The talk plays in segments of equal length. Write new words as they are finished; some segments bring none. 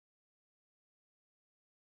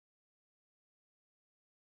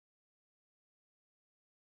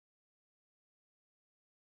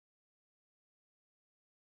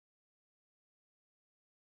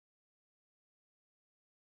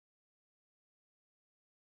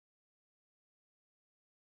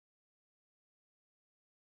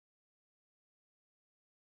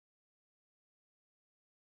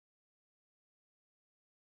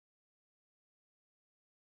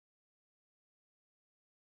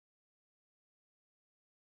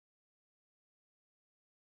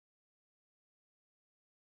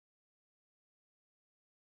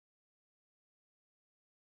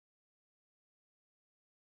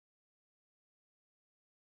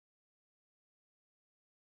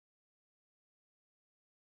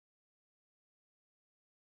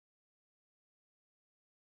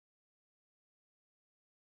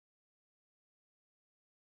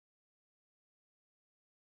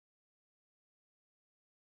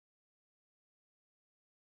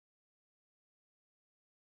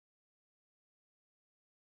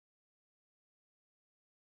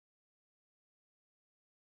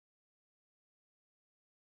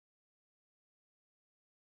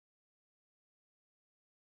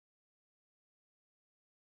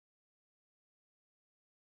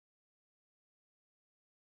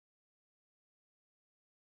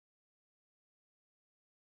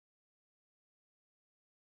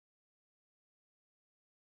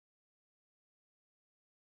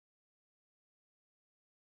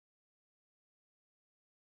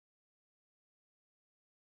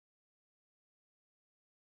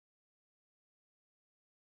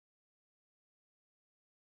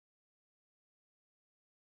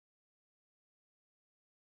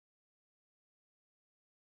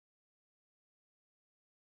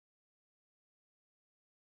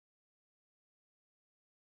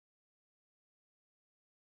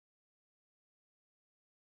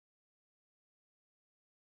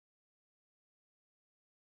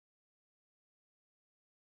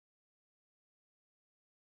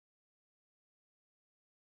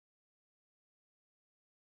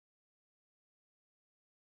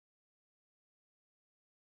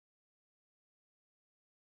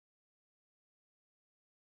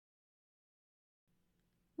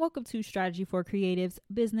Welcome to Strategy for Creatives,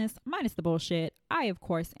 business minus the bullshit. I, of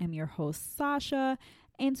course, am your host, Sasha.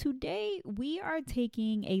 And today we are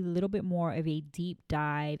taking a little bit more of a deep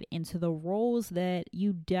dive into the roles that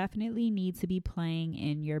you definitely need to be playing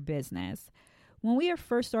in your business. When we are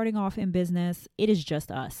first starting off in business, it is just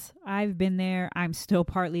us. I've been there. I'm still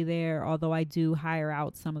partly there, although I do hire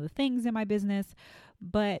out some of the things in my business.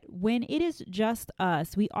 But when it is just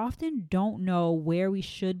us, we often don't know where we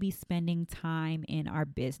should be spending time in our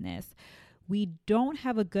business. We don't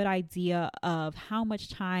have a good idea of how much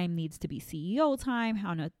time needs to be CEO time,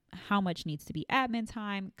 how much needs to be admin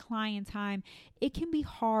time, client time. It can be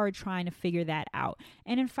hard trying to figure that out.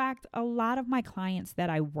 And in fact, a lot of my clients that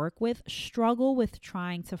I work with struggle with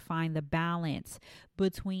trying to find the balance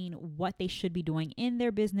between what they should be doing in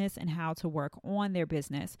their business and how to work on their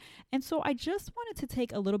business. And so I just wanted to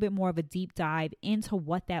take a little bit more of a deep dive into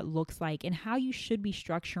what that looks like and how you should be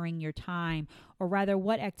structuring your time, or rather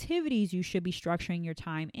what activities you should be structuring your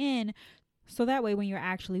time in. So that way, when you're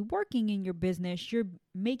actually working in your business, you're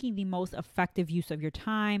making the most effective use of your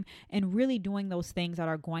time and really doing those things that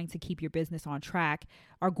are going to keep your business on track,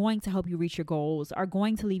 are going to help you reach your goals, are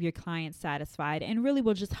going to leave your clients satisfied, and really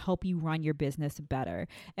will just help you run your business better.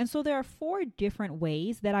 And so there are 4 different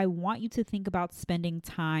ways that I want you to think about spending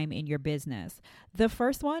time in your business. The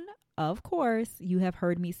first one, of course, you have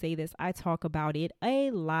heard me say this. I talk about it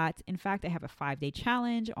a lot. In fact, I have a 5-day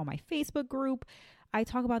challenge on my Facebook group. I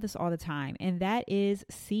talk about this all the time, and that is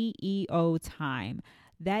CEO time.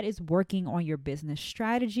 That is working on your business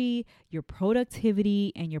strategy, your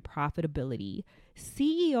productivity, and your profitability.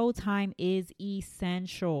 CEO time is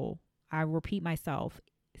essential. I repeat myself.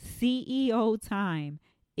 CEO time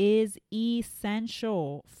is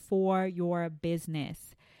essential for your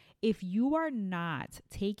business. If you are not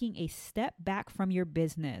taking a step back from your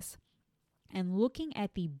business and looking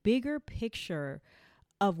at the bigger picture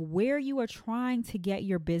of where you are trying to get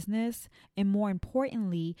your business, and more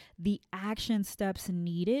importantly, the action steps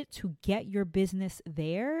needed to get your business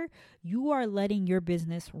there, you are letting your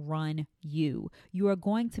business run you. You are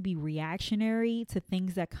going to be reactionary to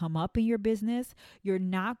things that come up in your business. You're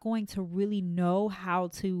not going to really know how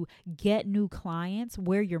to get new clients,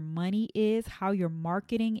 where your money is, how your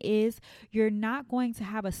marketing is. You're not going to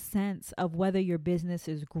have a sense of whether your business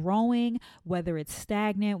is growing, whether it's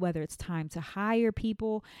stagnant, whether it's time to hire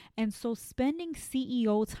people. And so spending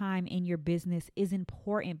CEO time in your business is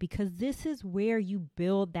important because this is where you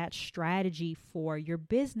build that strategy for your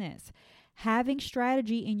business. Having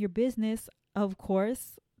strategy in your business, of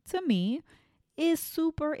course, to me, is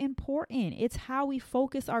super important. It's how we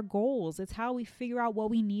focus our goals. It's how we figure out what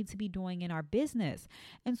we need to be doing in our business.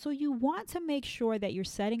 And so you want to make sure that you're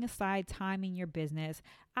setting aside time in your business.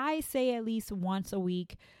 I say at least once a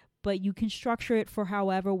week, but you can structure it for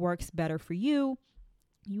however works better for you.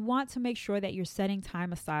 You want to make sure that you're setting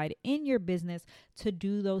time aside in your business to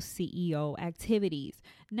do those CEO activities.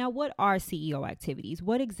 Now, what are CEO activities?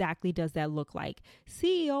 What exactly does that look like?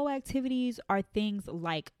 CEO activities are things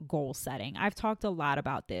like goal setting. I've talked a lot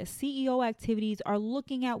about this. CEO activities are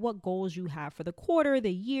looking at what goals you have for the quarter,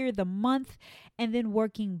 the year, the month, and then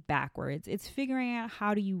working backwards. It's figuring out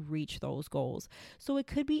how do you reach those goals. So it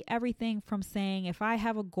could be everything from saying, if I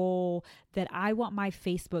have a goal that I want my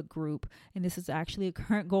Facebook group, and this is actually a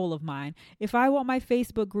current goal of mine, if I want my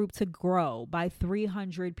Facebook group to grow by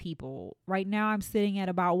 300 people, right now I'm sitting at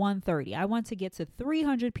about 130. I want to get to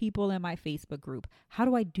 300 people in my Facebook group. How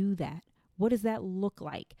do I do that? What does that look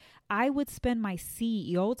like? I would spend my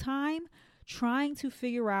CEO time trying to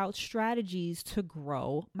figure out strategies to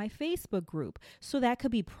grow my Facebook group. So that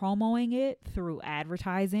could be promoting it through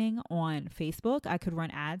advertising on Facebook. I could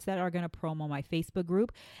run ads that are going to promo my Facebook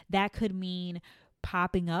group. That could mean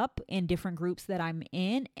popping up in different groups that I'm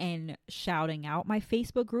in and shouting out my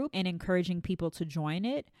Facebook group and encouraging people to join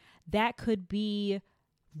it. That could be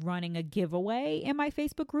running a giveaway in my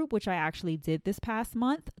Facebook group, which I actually did this past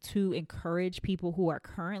month to encourage people who are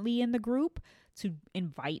currently in the group to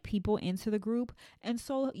invite people into the group. And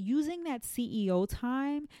so using that CEO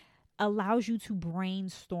time allows you to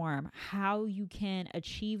brainstorm how you can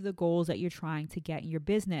achieve the goals that you're trying to get in your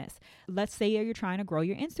business. Let's say you're trying to grow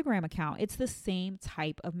your Instagram account. It's the same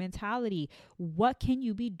type of mentality. What can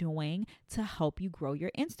you be doing to help you grow your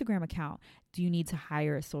Instagram account? Do you need to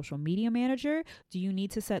hire a social media manager? Do you need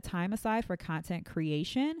to set time aside for content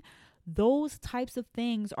creation? Those types of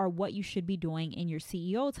things are what you should be doing in your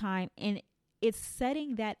CEO time. And It's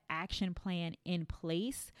setting that action plan in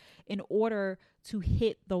place in order to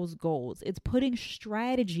hit those goals. It's putting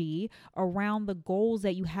strategy around the goals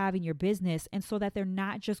that you have in your business, and so that they're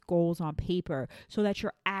not just goals on paper, so that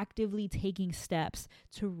you're actively taking steps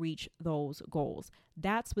to reach those goals.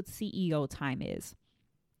 That's what CEO time is.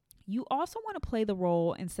 You also want to play the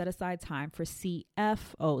role and set aside time for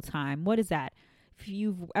CFO time. What is that? If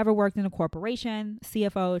you've ever worked in a corporation,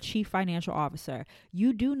 CFO, Chief Financial Officer,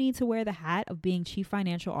 you do need to wear the hat of being Chief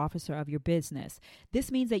Financial Officer of your business.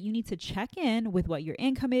 This means that you need to check in with what your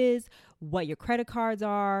income is, what your credit cards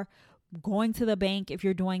are, going to the bank if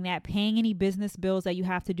you're doing that, paying any business bills that you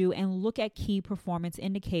have to do, and look at key performance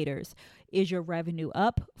indicators. Is your revenue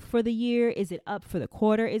up for the year? Is it up for the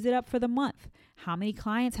quarter? Is it up for the month? How many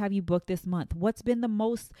clients have you booked this month? What's been the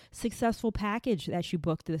most successful package that you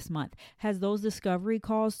booked this month? Has those discovery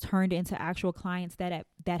calls turned into actual clients that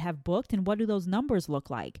have booked? And what do those numbers look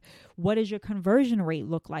like? What does your conversion rate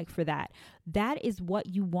look like for that? That is what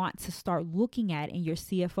you want to start looking at in your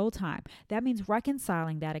CFO time. That means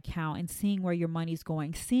reconciling that account and seeing where your money's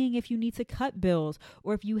going, seeing if you need to cut bills,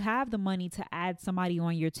 or if you have the money to add somebody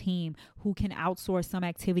on your team who can outsource some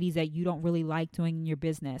activities that you don't really like doing in your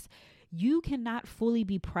business. You cannot fully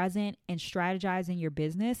be present and strategize in your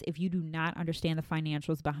business if you do not understand the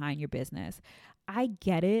financials behind your business. I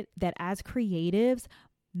get it that as creatives,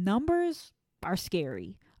 numbers are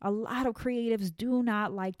scary. A lot of creatives do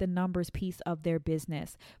not like the numbers piece of their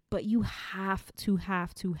business, but you have to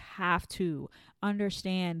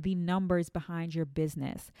understand the numbers behind your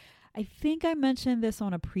business. I think I mentioned this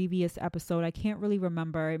on a previous episode. I can't really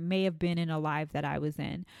remember. It may have been in a live that I was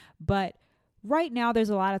in, but right now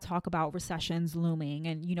there's a lot of talk about recessions looming,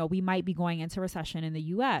 and we might be going into recession in the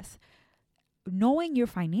US. Knowing your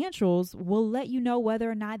financials will let you know whether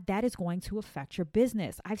or not that is going to affect your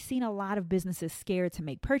business. I've seen a lot of businesses scared to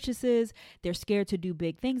make purchases. They're scared to do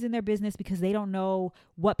big things in their business because they don't know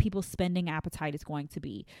what people's spending appetite is going to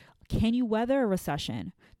be. Can you weather a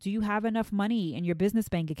recession? Do you have enough money in your business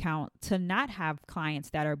bank account to not have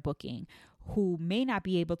clients that are booking who may not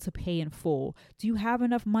be able to pay in full? Do you have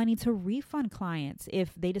enough money to refund clients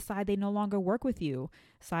if they decide they no longer work with you?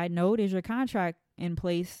 Side note, is your contract in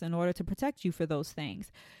place in order to protect you for those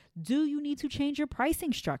things? Do you need to change your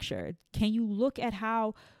pricing structure? Can you look at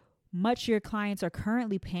how much your clients are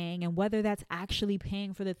currently paying and whether that's actually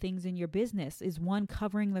paying for the things in your business? Is one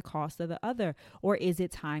covering the cost of the other, or is it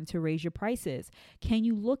time to raise your prices? Can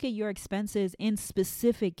you look at your expenses in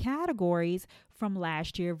specific categories from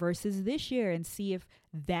last year versus this year and see if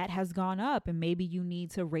that has gone up and maybe you need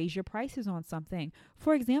to raise your prices on something?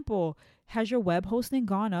 For example, has your web hosting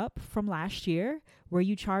gone up from last year where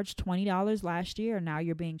you charged $20 last year and now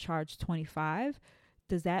you're being charged $25?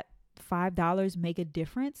 Does that $5 make a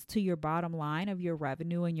difference to your bottom line of your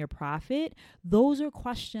revenue and your profit? Those are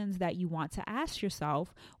questions that you want to ask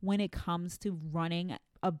yourself when it comes to running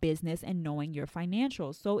a business and knowing your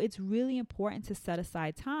financials. So it's really important to set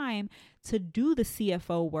aside time to do the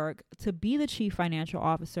CFO work, to be the chief financial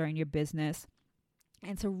officer in your business,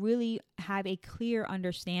 and to really have a clear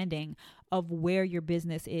understanding of where your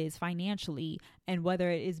business is financially and whether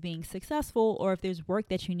it is being successful or if there's work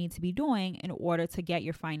that you need to be doing in order to get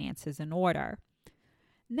your finances in order.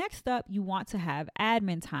 Next up, you want to have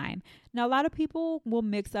admin time. Now, a lot of people will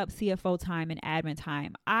mix up CFO time and admin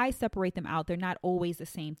time. I separate them out. They're not always the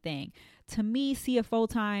same thing. To me, CFO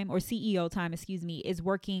time or CEO time, is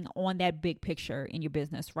working on that big picture in your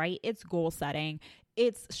business, right? It's goal setting,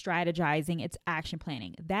 it's strategizing, it's action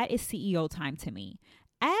planning. That is CEO time to me.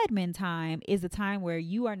 Admin time is a time where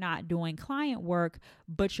you are not doing client work,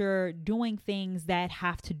 but you're doing things that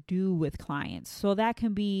have to do with clients. So that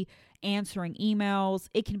can be answering emails.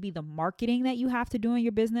 It can be the marketing that you have to do in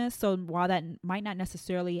your business. So while that might not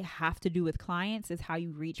necessarily have to do with clients, is how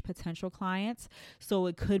you reach potential clients. So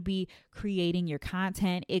it could be creating your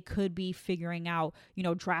content. It could be figuring out,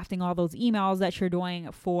 drafting all those emails that you're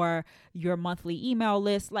doing for your monthly email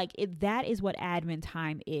list. That is what admin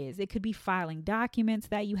time is. It could be filing documents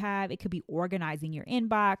that you have. It could be organizing your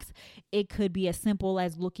inbox. It could be as simple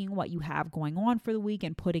as looking what you have going on for the week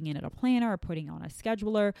and putting in a planner or putting on a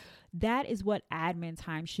scheduler. That is what admin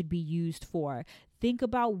time should be used for. Think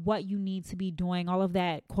about what you need to be doing, all of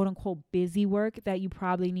that quote unquote busy work that you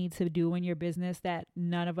probably need to do in your business that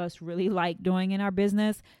none of us really like doing in our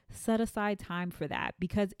business. Set aside time for that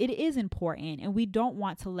because it is important and we don't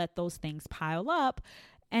want to let those things pile up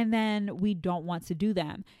and then we don't want to do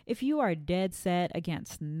them. If you are dead set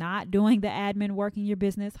against not doing the admin work in your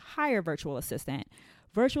business, hire a virtual assistant.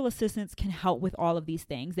 Virtual assistants can help with all of these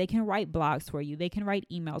things. They can write blogs for you. They can write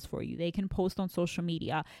emails for you. They can post on social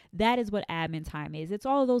media. That is what admin time is. It's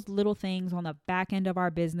all of those little things on the back end of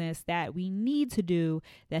our business that we need to do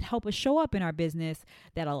that help us show up in our business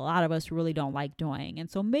that a lot of us really don't like doing. And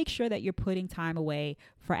so make sure that you're putting time away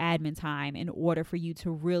for admin time in order for you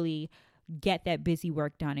to really get that busy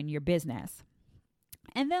work done in your business.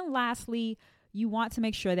 And then lastly, you want to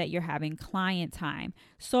make sure that you're having client time.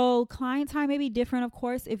 So client time may be different, of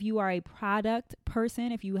course, if you are a product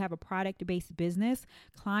person. If you have a product-based business,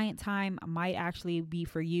 client time might actually be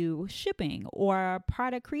for you shipping or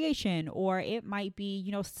product creation, or it might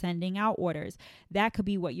be, sending out orders. That could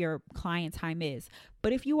be what your client time is.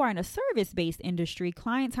 But if you are in a service-based industry,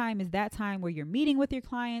 client time is that time where you're meeting with your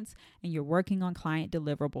clients and you're working on client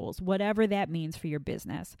deliverables, whatever that means for your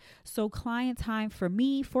business. So client time for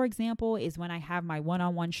me, for example, is when I have my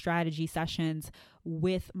one-on-one strategy sessions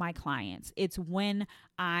with my clients. It's when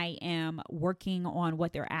I am working on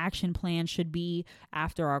what their action plan should be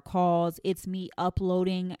after our calls. It's me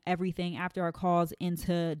uploading everything after our calls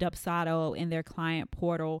into Dubsado in their client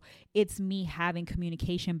portal. It's me having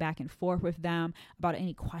communication back and forth with them about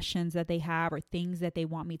any questions that they have or things that they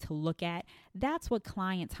want me to look at. That's what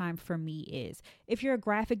client time for me is. If you're a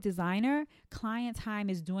graphic designer, client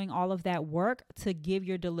time is doing all of that work to give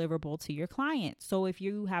your deliverable to your client. So if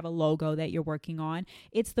you have a logo that you're working on,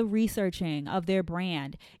 it's the researching of their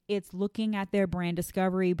brand. It's looking at their brand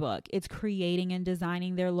discovery book. It's creating and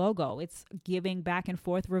designing their logo. It's giving back and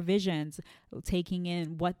forth revisions, taking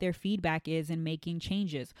in what their feedback is and making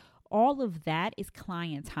changes. All of that is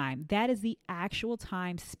client time. That is the actual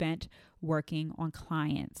time spent working on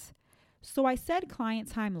clients. So I said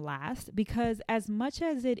client time last because as much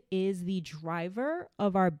as it is the driver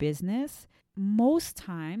of our business, most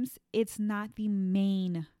times it's not the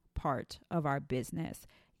main part of our business.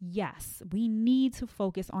 Yes, we need to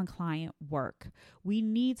focus on client work. We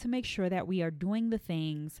need to make sure that we are doing the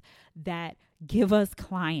things that give us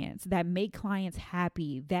clients, that make clients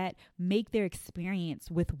happy, that make their experience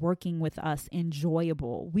with working with us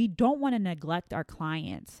enjoyable. We don't want to neglect our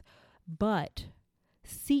clients, but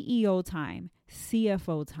CEO time,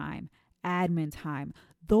 CFO time, admin time,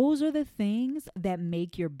 those are the things that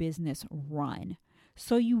make your business run.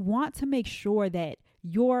 So you want to make sure that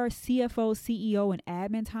your CFO, CEO, and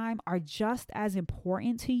admin time are just as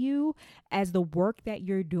important to you as the work that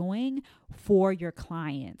you're doing for your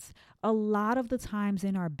clients. A lot of the times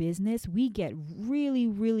in our business, we get really,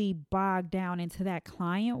 really bogged down into that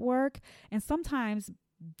client work. And sometimes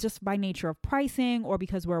just by nature of pricing or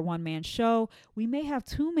because we're a one-man show, we may have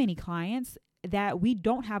too many clients that we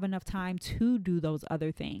don't have enough time to do those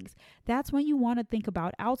other things. That's when you want to think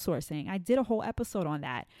about outsourcing. I did a whole episode on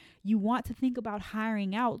that. You want to think about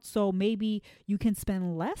hiring out so maybe you can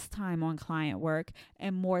spend less time on client work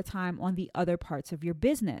and more time on the other parts of your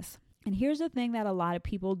business. And here's the thing that a lot of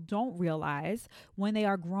people don't realize when they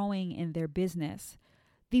are growing in their business.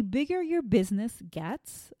 The bigger your business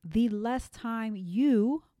gets, the less time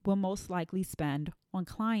you will most likely spend on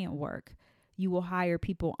client work. You will hire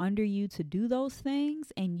people under you to do those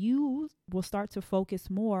things, and you will start to focus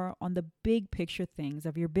more on the big picture things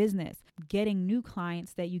of your business, getting new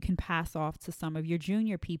clients that you can pass off to some of your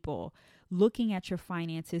junior people, looking at your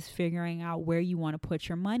finances, figuring out where you want to put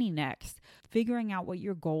your money next, figuring out what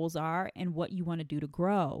your goals are and what you want to do to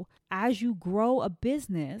grow. As you grow a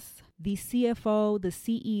business, the CFO, the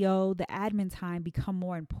CEO, the admin time become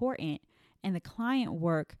more important, and the client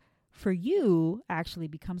work for you actually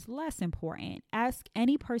becomes less important. Ask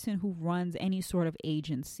any person who runs any sort of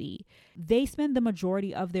agency. They spend the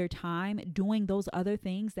majority of their time doing those other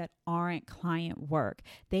things that aren't client work.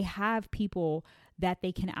 They have people that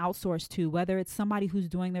they can outsource to, whether it's somebody who's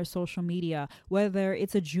doing their social media, whether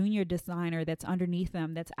it's a junior designer that's underneath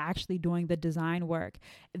them that's actually doing the design work.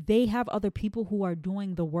 They have other people who are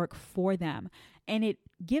doing the work for them. And it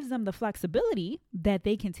gives them the flexibility that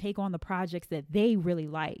they can take on the projects that they really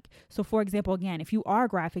like. So for example, again, if you are a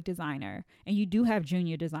graphic designer and you do have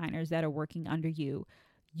junior designers that are working under you,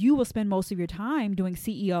 you will spend most of your time doing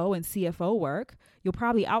CEO and CFO work. You'll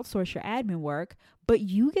probably outsource your admin work, but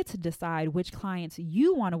you get to decide which clients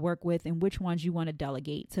you want to work with and which ones you want to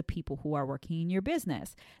delegate to people who are working in your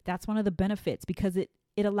business. That's one of the benefits because it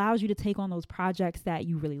allows you to take on those projects that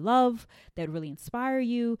you really love, that really inspire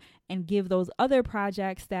you, and give those other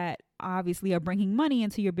projects that obviously are bringing money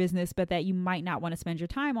into your business, but that you might not want to spend your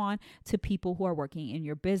time on to people who are working in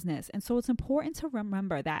your business. And so it's important to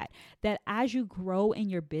remember that as you grow in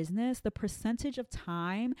your business, the percentage of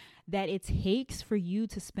time that it takes for you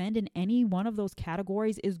to spend in any one of those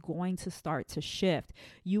categories is going to start to shift.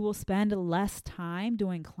 You will spend less time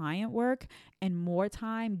doing client work and more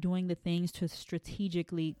time doing the things to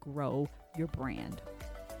strategically grow your brand.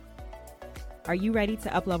 Are you ready to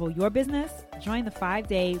uplevel your business? Join the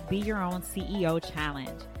 5-day Be Your Own CEO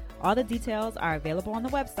Challenge. All the details are available on the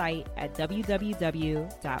website at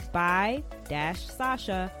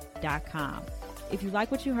www.by-sasha.com. If you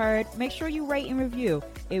like what you heard, make sure you rate and review.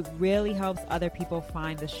 It really helps other people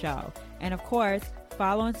find the show. And of course,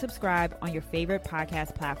 follow and subscribe on your favorite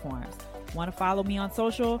podcast platforms. Want to follow me on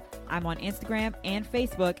social? I'm on Instagram and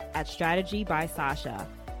Facebook at Strategy by Sasha.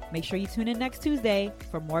 Make sure you tune in next Tuesday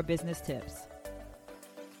for more business tips.